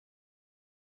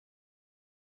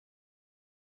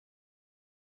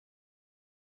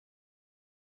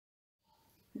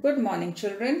Good morning,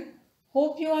 children.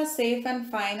 Hope you are safe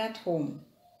and fine at home.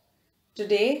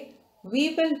 Today,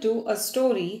 we will do a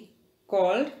story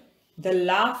called The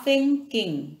Laughing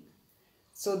King.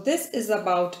 So, this is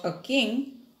about a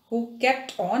king who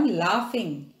kept on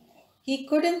laughing. He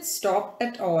couldn't stop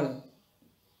at all.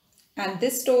 And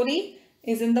this story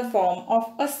is in the form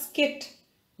of a skit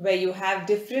where you have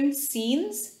different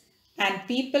scenes and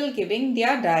people giving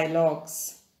their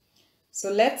dialogues. So,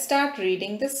 let's start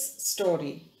reading this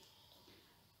story.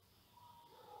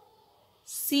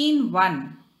 Scene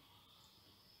 1.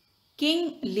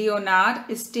 King Leonard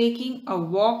is taking a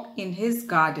walk in his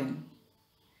garden.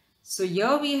 So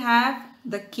here we have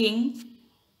the king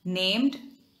named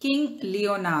King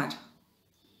Leonard.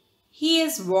 He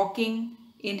is walking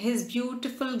in his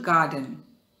beautiful garden.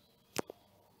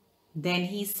 Then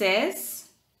he says,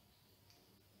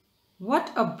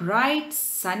 "What a bright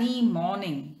sunny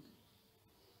morning!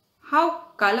 How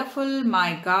colorful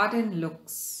my garden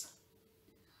looks!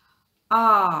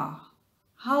 Ah,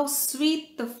 how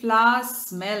sweet the flowers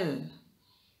smell!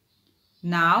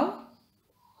 Now,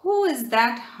 who is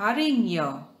that hurrying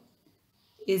here?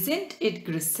 Isn't it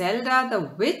Griselda the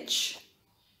witch?"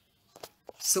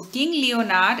 So King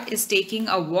Leonard is taking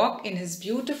a walk in his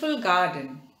beautiful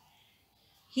garden.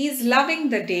 He is loving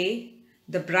the day,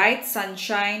 the bright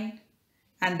sunshine,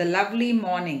 and the lovely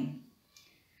morning.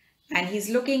 And he's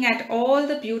looking at all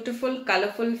the beautiful,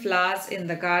 colorful flowers in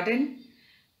the garden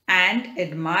and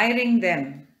admiring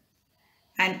them,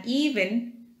 and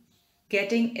even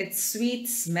getting its sweet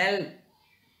smell.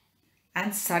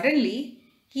 And suddenly,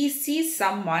 he sees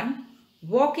someone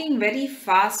walking very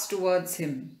fast towards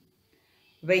him.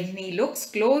 When he looks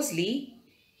closely,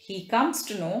 he comes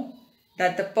to know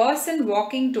that the person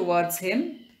walking towards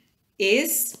him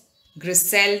is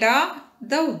Griselda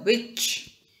the witch.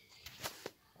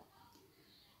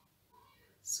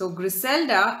 So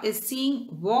Griselda is seen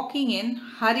walking in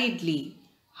hurriedly.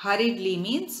 Hurriedly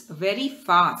means very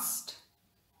fast.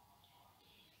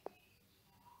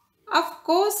 "Of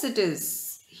course it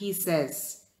is," he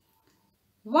says.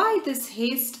 "Why this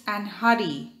haste and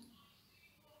hurry?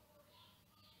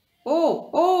 Oh,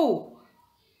 oh,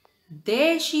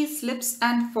 there she slips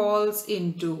and falls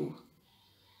into.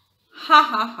 Ha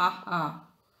ha ha ha,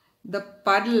 the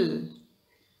puddle.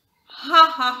 Ha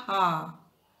ha ha,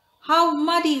 how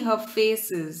muddy her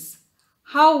face is,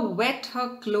 how wet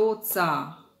her clothes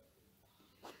are."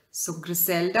 So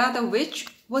Griselda the witch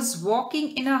was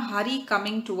walking in a hurry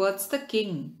coming towards the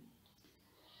king.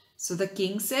 So the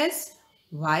king says,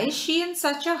 "Why is she in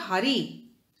such a hurry?"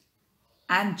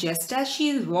 And just as she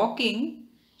is walking,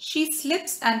 she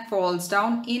slips and falls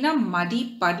down in a muddy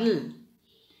puddle.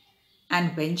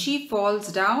 And when she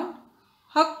falls down,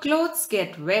 her clothes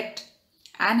get wet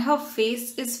and her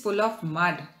face is full of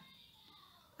mud.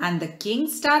 And the king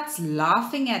starts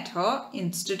laughing at her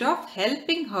instead of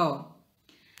helping her.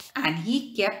 And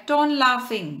he kept on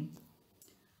laughing.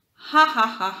 Ha ha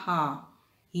ha ha.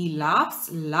 He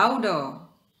laughs louder.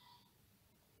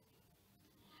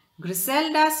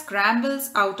 Griselda scrambles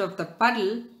out of the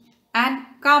puddle and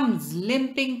comes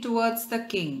limping towards the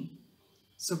king.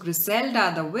 So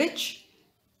Griselda the witch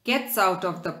gets out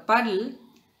of the puddle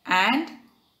and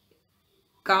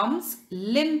comes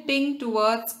limping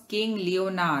towards King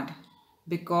Leonard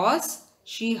because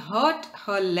she hurt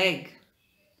her leg.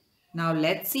 Now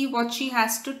let's see what she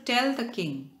has to tell the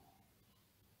king.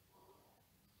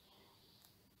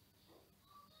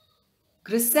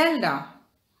 Griselda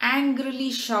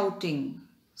angrily shouting.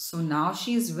 So now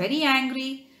she is very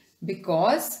angry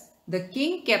because the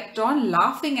king kept on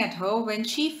laughing at her when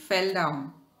she fell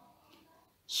down.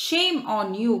 "Shame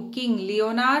on you, King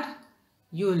Leonard.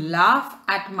 You laugh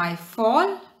at my fall?"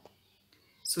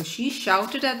 So she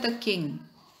shouted at the king.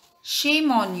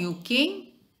 "Shame on you,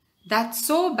 king. That's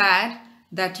so bad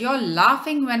that you're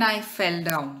laughing when I fell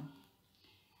down."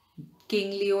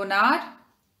 King Leonard,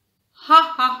 ha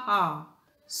ha ha.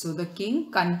 So the king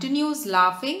continues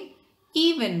laughing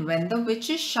even when the witch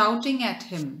is shouting at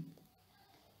him.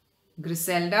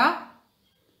 Griselda,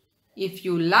 if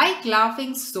you like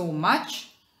laughing so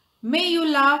much, may you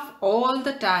laugh all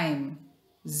the time.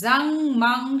 Zang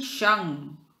mang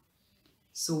shang.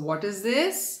 So what is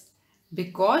this?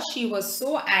 Because she was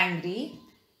so angry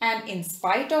and in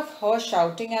spite of her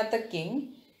shouting at the king,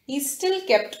 he still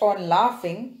kept on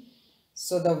laughing.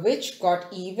 So the witch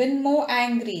got even more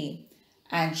angry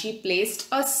and she placed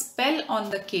a spell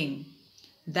on the king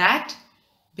that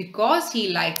because he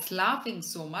likes laughing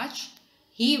so much,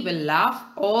 he will laugh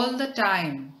all the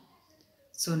time.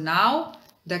 So now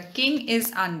the king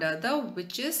is under the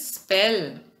witch's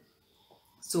spell.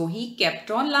 So he kept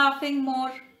on laughing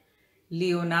more.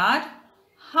 Leonard,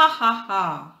 Ha ha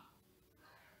ha.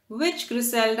 Which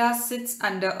Griselda sits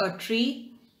under a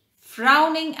tree,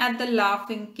 frowning at the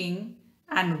laughing king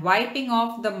and wiping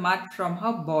off the mud from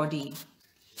her body.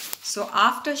 So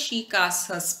after she casts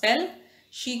her spell,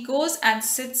 she goes and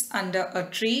sits under a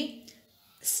tree,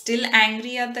 still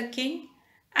angry at the king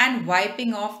and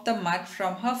wiping off the mud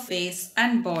from her face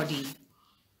and body.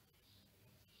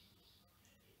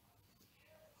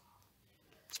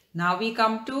 Now we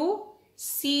come to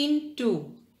scene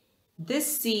 2.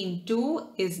 This scene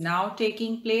 2 is now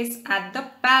taking place at the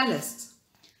palace.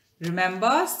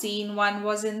 Remember, scene 1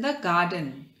 was in the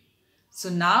garden. So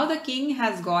now the king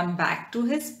has gone back to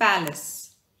his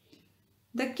palace.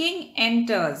 The king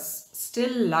enters,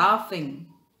 still laughing.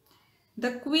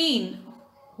 The queen,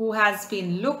 who has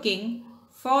been looking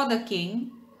for the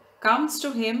king, comes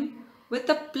to him with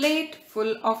a plate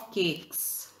full of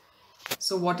cakes.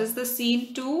 So what is the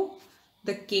scene 2?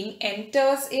 The king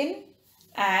enters in,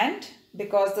 and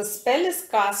because the spell is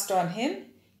cast on him,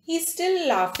 he is still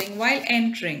laughing while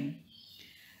entering.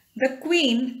 The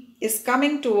queen is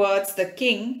coming towards the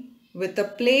king with a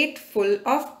plate full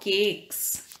of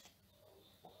cakes.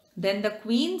 Then the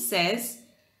queen says,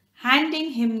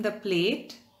 handing him the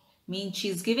plate, means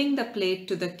she's giving the plate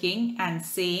to the king and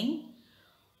saying,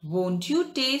 "Won't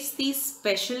you taste these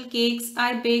special cakes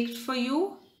I baked for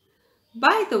you?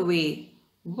 By the way,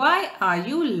 why are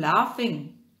you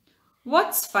laughing?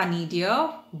 What's funny,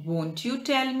 dear? Won't you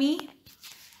tell me?"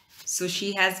 So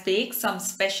she has baked some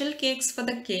special cakes for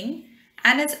the king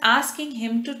and is asking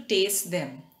him to taste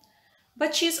them.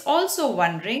 But she's also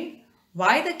wondering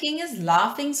why the king is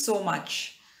laughing so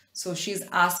much. So she's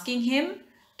asking him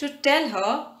to tell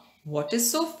her what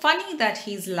is so funny that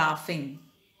he's laughing.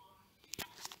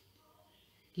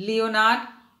 Leonard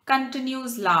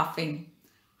continues laughing.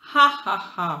 Ha ha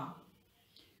ha.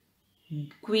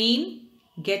 Queen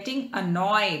getting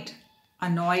annoyed.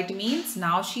 Annoyed means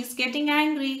now she's getting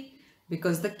angry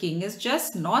because the king is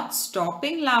just not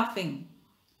stopping laughing.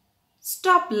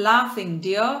 "Stop laughing,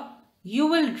 dear. You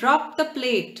will drop the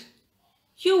plate.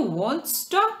 You won't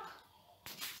stop."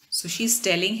 So she's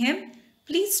telling him,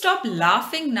 "Please stop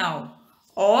laughing now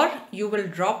or you will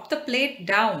drop the plate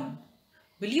down.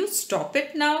 Will you stop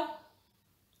it now?"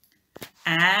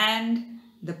 And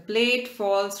the plate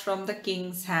falls from the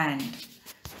king's hand.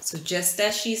 So just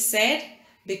as she said,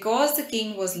 because the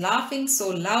king was laughing so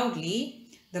loudly,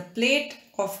 the plate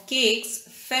of cakes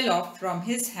fell off from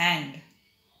his hand.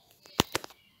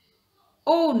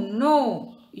 "Oh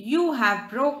no, you have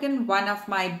broken one of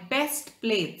my best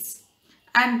plates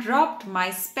and dropped my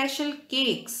special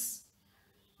cakes.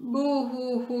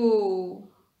 Boo-hoo-hoo."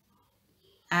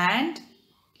 And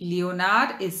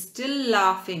Leonard is still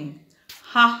laughing.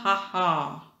 Ha ha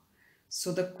ha.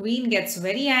 So the queen gets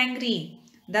very angry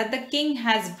that the king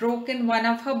has broken one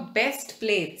of her best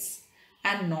plates.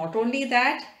 And not only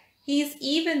that, he's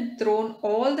even thrown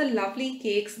all the lovely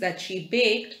cakes that she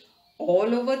baked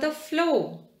all over the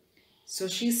floor. So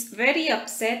she's very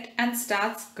upset and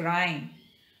starts crying.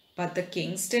 But the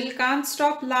king still can't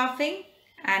stop laughing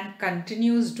and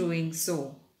continues doing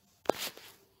so.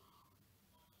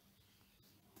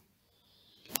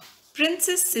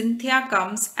 Princess Cynthia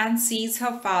comes and sees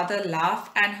her father laugh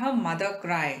and her mother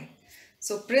cry.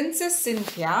 So Princess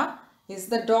Cynthia is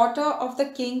the daughter of the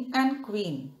king and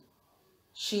queen.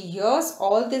 She hears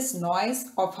all this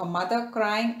noise of her mother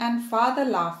crying and father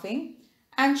laughing,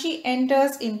 and she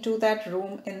enters into that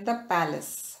room in the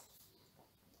palace.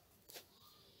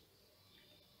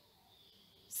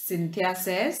 Cynthia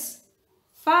says,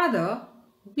 "Father,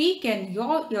 we can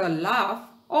hear your laugh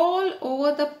all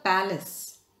over the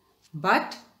palace.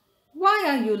 But why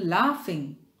are you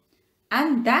laughing?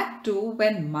 And that too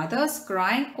when mother's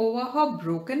crying over her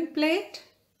broken plate?"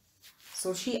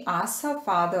 So she asks her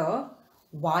father,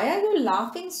 "Why are you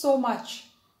laughing so much?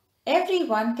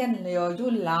 Everyone can hear you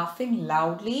laughing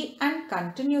loudly and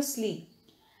continuously.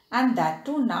 And that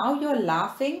too now you're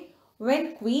laughing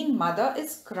when Queen Mother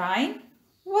is crying.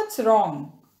 What's wrong?"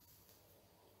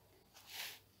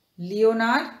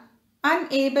 Leonard,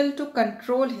 unable to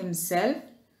control himself,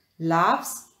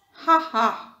 laughs, "Ha ha,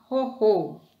 ho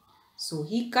ho." So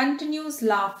he continues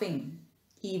laughing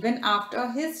even after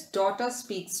his daughter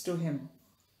speaks to him.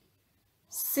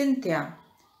 Cynthia,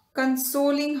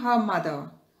 consoling her mother.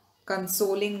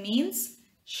 Consoling means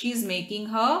she's making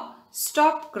her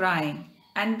stop crying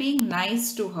and being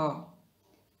nice to her.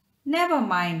 "Never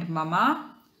mind, Mama.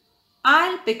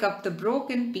 I'll pick up the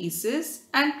broken pieces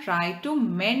and try to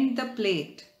mend the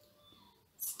plate."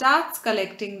 Starts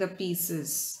collecting the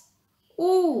pieces.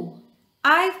 "Ooh,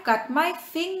 I've cut my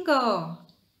finger."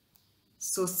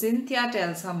 So Cynthia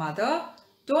tells her mother,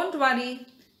 "Don't worry,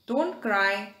 Don't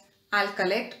cry. I'll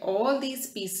collect all these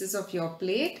pieces of your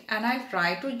plate and I'll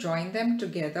try to join them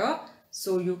together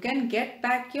so you can get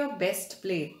back your best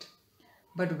plate.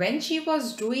 But when she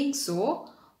was doing so,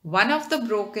 one of the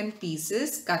broken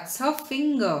pieces cuts her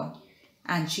finger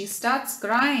and she starts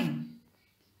crying.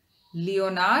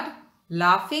 Leonard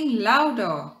laughing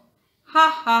louder.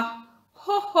 Ha ha,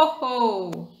 ho ho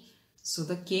ho. So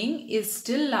the king is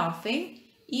still laughing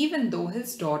even though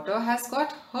his daughter has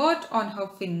got hurt on her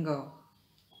finger.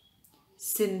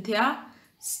 Cynthia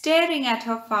staring at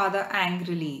her father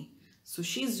angrily. So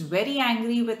she's very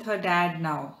angry with her dad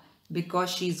now because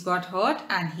she's got hurt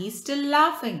and he's still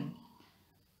laughing.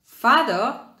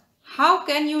 Father, how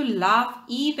can you laugh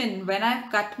even when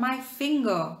I've cut my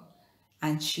finger?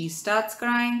 And she starts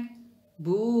crying.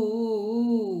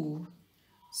 Boo!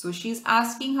 So she's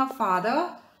asking her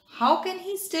father, how can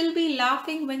he still be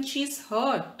laughing when she's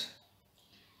hurt?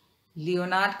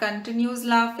 Leonard continues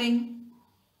laughing.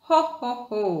 Ho ho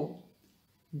ho.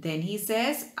 Then he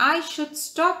says, I should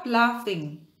stop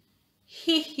laughing.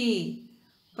 He he.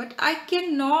 But I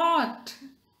cannot.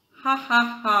 Ha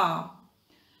ha ha.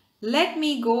 Let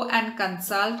me go and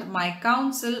consult my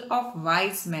council of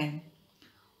wise men.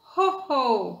 Ho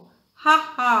ho.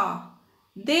 Ha ha.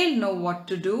 They'll know what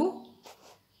to do.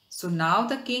 So now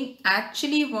the king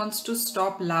actually wants to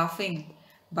stop laughing,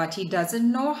 but he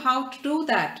doesn't know how to do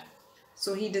that.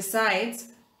 So he decides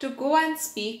to go and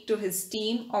speak to his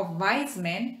team of wise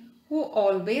men who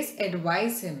always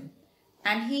advise him,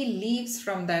 and he leaves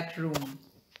from that room.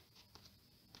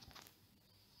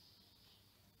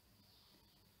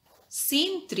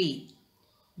 Scene 3.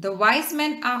 The wise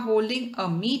men are holding a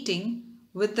meeting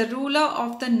with the ruler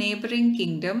of the neighboring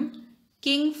kingdom,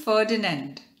 King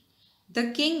Ferdinand. The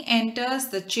king enters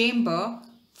the chamber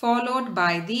followed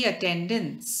by the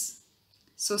attendants.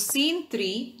 So scene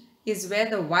 3 is where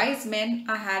the wise men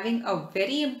are having a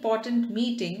very important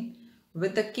meeting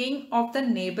with the king of the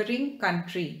neighboring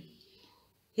country.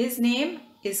 His name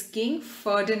is King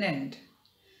Ferdinand.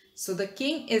 So the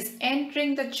king is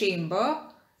entering the chamber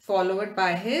followed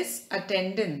by his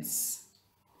attendants.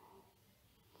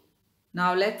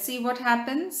 Now let's see what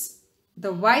happens.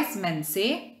 The wise men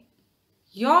say,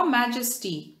 Your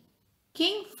Majesty,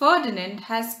 King Ferdinand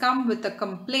has come with a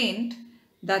complaint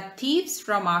that thieves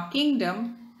from our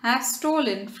kingdom have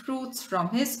stolen fruits from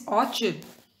his orchard.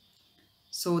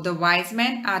 So the wise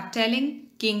men are telling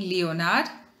King Leonard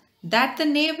that the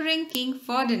neighboring King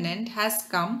Ferdinand has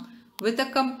come with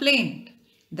a complaint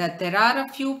that there are a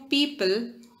few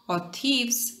people or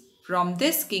thieves from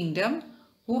this kingdom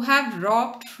who have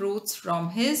robbed fruits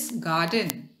from his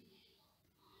garden.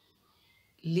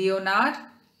 Leonard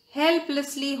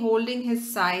helplessly holding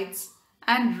his sides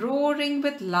and roaring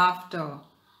with laughter.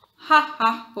 Ha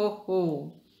ha ho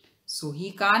ho. So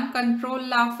he can't control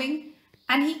laughing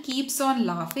and he keeps on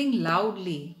laughing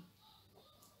loudly.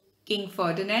 King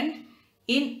Ferdinand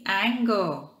in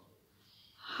anger.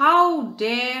 How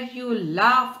dare you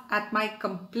laugh at my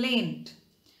complaint?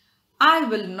 I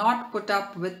will not put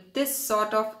up with this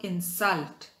sort of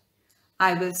insult.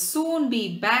 I will soon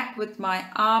be back with my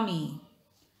army.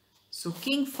 So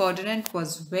King Ferdinand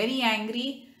was very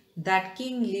angry that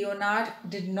King Leonard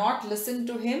did not listen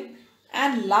to him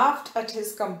and laughed at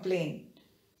his complaint.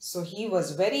 So he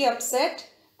was very upset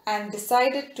and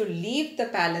decided to leave the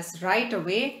palace right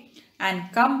away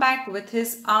and come back with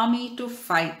his army to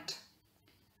fight.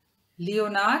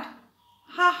 Leonard,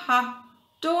 ha ha,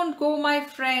 don't go my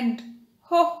friend,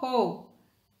 ho ho.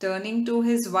 Turning to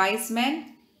his wise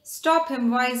men, stop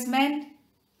him wise men,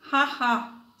 ha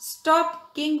ha.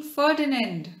 Stop King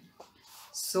Ferdinand.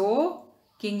 So,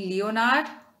 King Leonard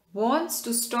wants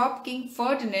to stop King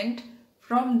Ferdinand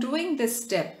from doing this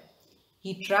step.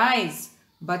 He tries,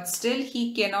 but still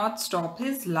he cannot stop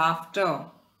his laughter.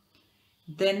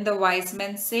 Then the wise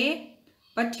men say,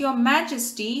 But your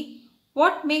Majesty,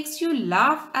 what makes you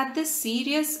laugh at this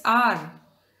serious hour?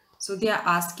 So they are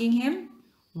asking him,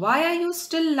 Why are you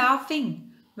still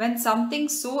laughing when something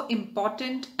so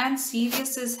important and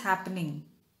serious is happening?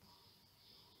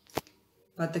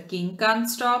 But the king can't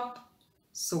stop.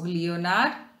 So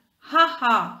Leonard, ha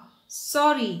ha,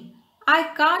 sorry, I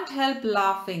can't help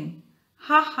laughing.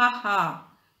 Ha ha ha,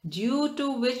 due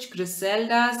to witch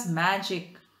Griselda's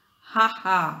magic. Ha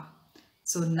ha.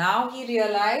 So now he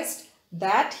realized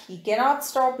that he cannot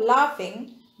stop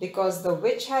laughing because the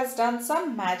witch has done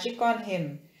some magic on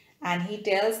him, and he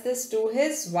tells this to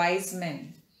his wise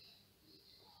men.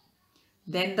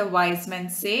 Then the wise men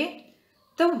say,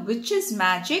 The witch's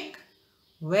magic?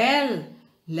 Well,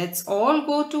 let's all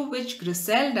go to witch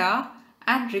Griselda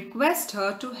and request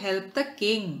her to help the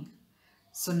king.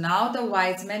 So now the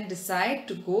wise men decide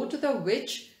to go to the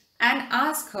witch and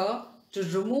ask her to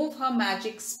remove her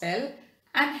magic spell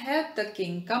and help the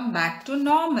king come back to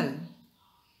normal.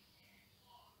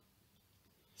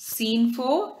 Scene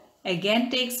 4 again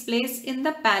takes place in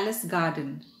the palace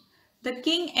garden. The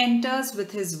king enters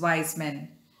with his wise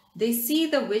men. They see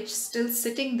the witch still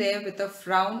sitting there with a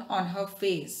frown on her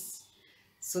face.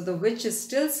 So the witch is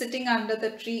still sitting under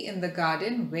the tree in the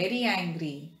garden, very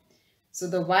angry. So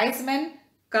the wise men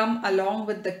come along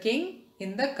with the king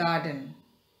in the garden.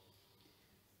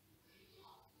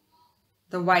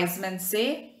 The wise men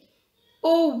say,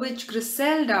 "Oh, witch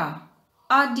Griselda,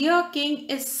 our dear king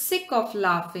is sick of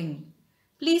laughing.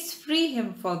 Please free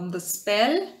him from the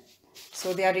spell."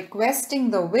 So they are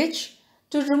requesting the witch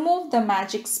to remove the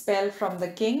magic spell from the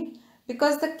king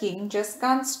because the king just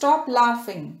can't stop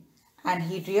laughing and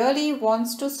he really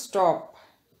wants to stop.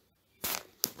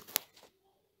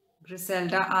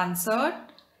 Griselda answered,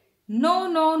 "No,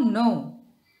 no, no.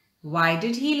 Why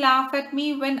did he laugh at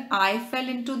me when I fell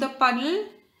into the puddle?"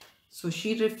 So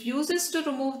she refuses to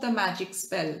remove the magic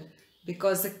spell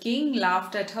because the king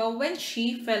laughed at her when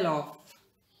she fell off.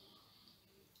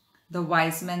 The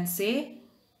wise men say,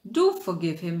 "Do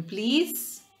forgive him,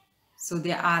 please." So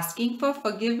they are asking for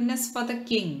forgiveness for the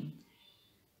king.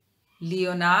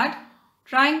 Leonard,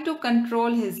 trying to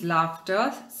control his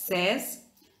laughter, says,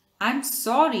 "I'm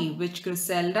sorry, Witch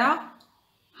Griselda.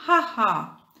 Ha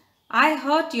ha! I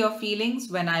hurt your feelings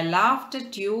when I laughed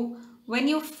at you when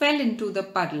you fell into the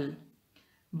puddle.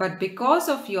 But because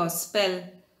of your spell,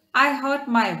 I hurt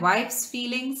my wife's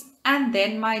feelings and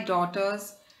then my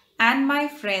daughters and my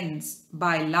friends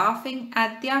by laughing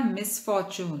at their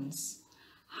misfortunes.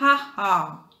 Ha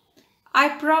ha! I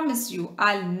promise you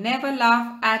I'll never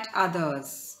laugh at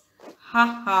others. Ha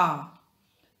ha!"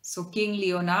 So King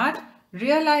Leonard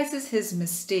realizes his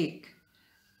mistake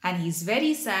and he's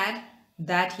very sad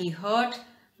that he hurt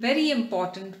very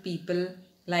important people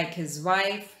like his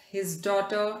wife, his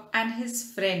daughter and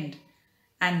his friend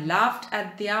and laughed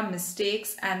at their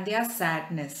mistakes and their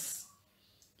sadness.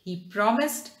 He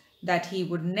promised that he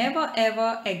would never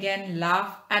ever again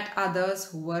laugh at others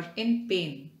who were in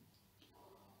pain.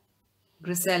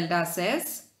 Griselda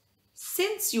says,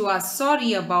 "Since you are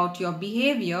sorry about your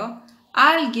behavior,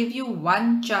 I'll give you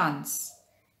one chance.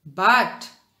 But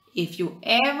if you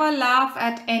ever laugh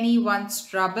at anyone's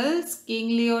troubles, King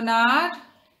Leonard,"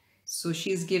 so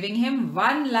she's giving him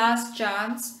one last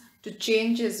chance to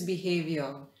change his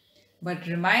behavior, but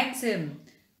reminds him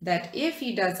that if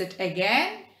he does it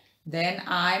again, then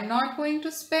I'm not going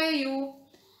to spare you.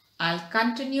 I'll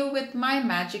continue with my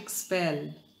magic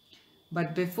spell.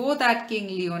 But before that, King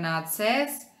Leonard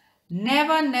says,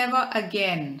 "Never, never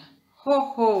again. Ho,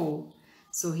 ho."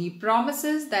 So he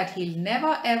promises that he'll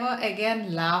never ever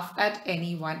again laugh at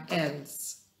anyone else.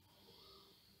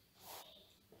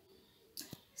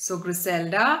 So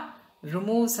Griselda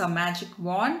removes her magic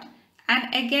wand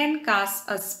and again casts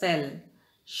a spell.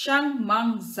 Shang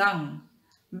Mang Zang.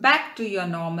 Back to your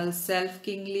normal self,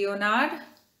 King Leonard.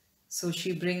 So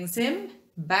she brings him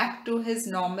back to his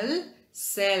normal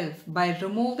self by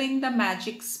removing the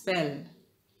magic spell.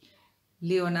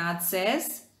 Leonard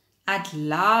says, "At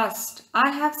last,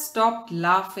 I have stopped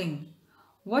laughing.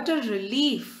 What a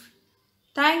relief.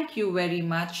 Thank you very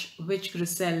much, Witch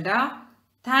Griselda.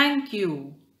 Thank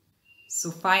you."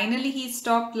 So finally he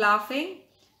stopped laughing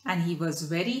and he was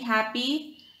very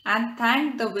happy and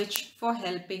thanked the witch for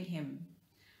helping him.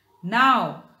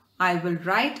 "Now I will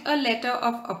write a letter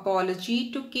of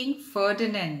apology to King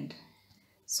Ferdinand."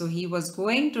 So he was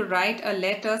going to write a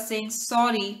letter saying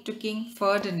sorry to King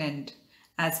Ferdinand,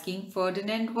 as King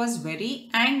Ferdinand was very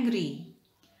angry.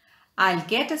 "I'll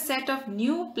get a set of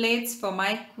new plates for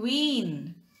my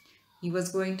queen." He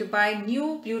was going to buy new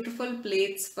beautiful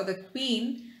plates for the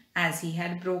queen as he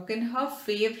had broken her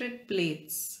favorite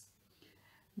plates.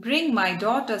 "Bring my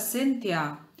daughter Cynthia.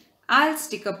 I'll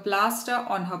stick a plaster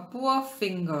on her poor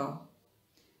finger."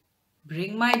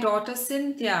 "Bring my daughter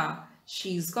Cynthia.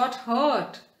 She's got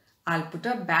hurt. I'll put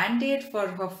a band-aid for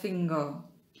her finger.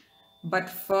 But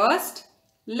first,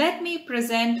 let me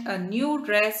present a new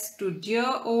dress to dear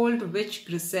old Witch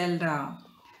Griselda."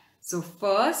 So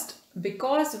first,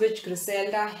 because Witch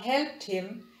Griselda helped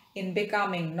him in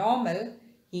becoming normal,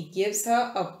 he gives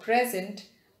her a present,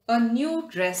 a new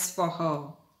dress for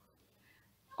her.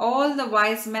 All the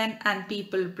wise men and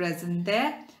people present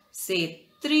there say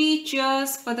 3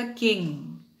 cheers for the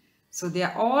king. So they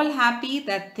are all happy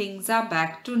that things are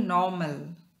back to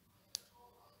normal.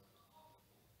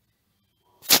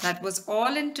 That was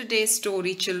all in today's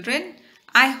story, children.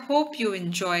 I hope you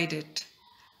enjoyed it.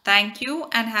 Thank you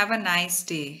and have a nice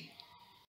day.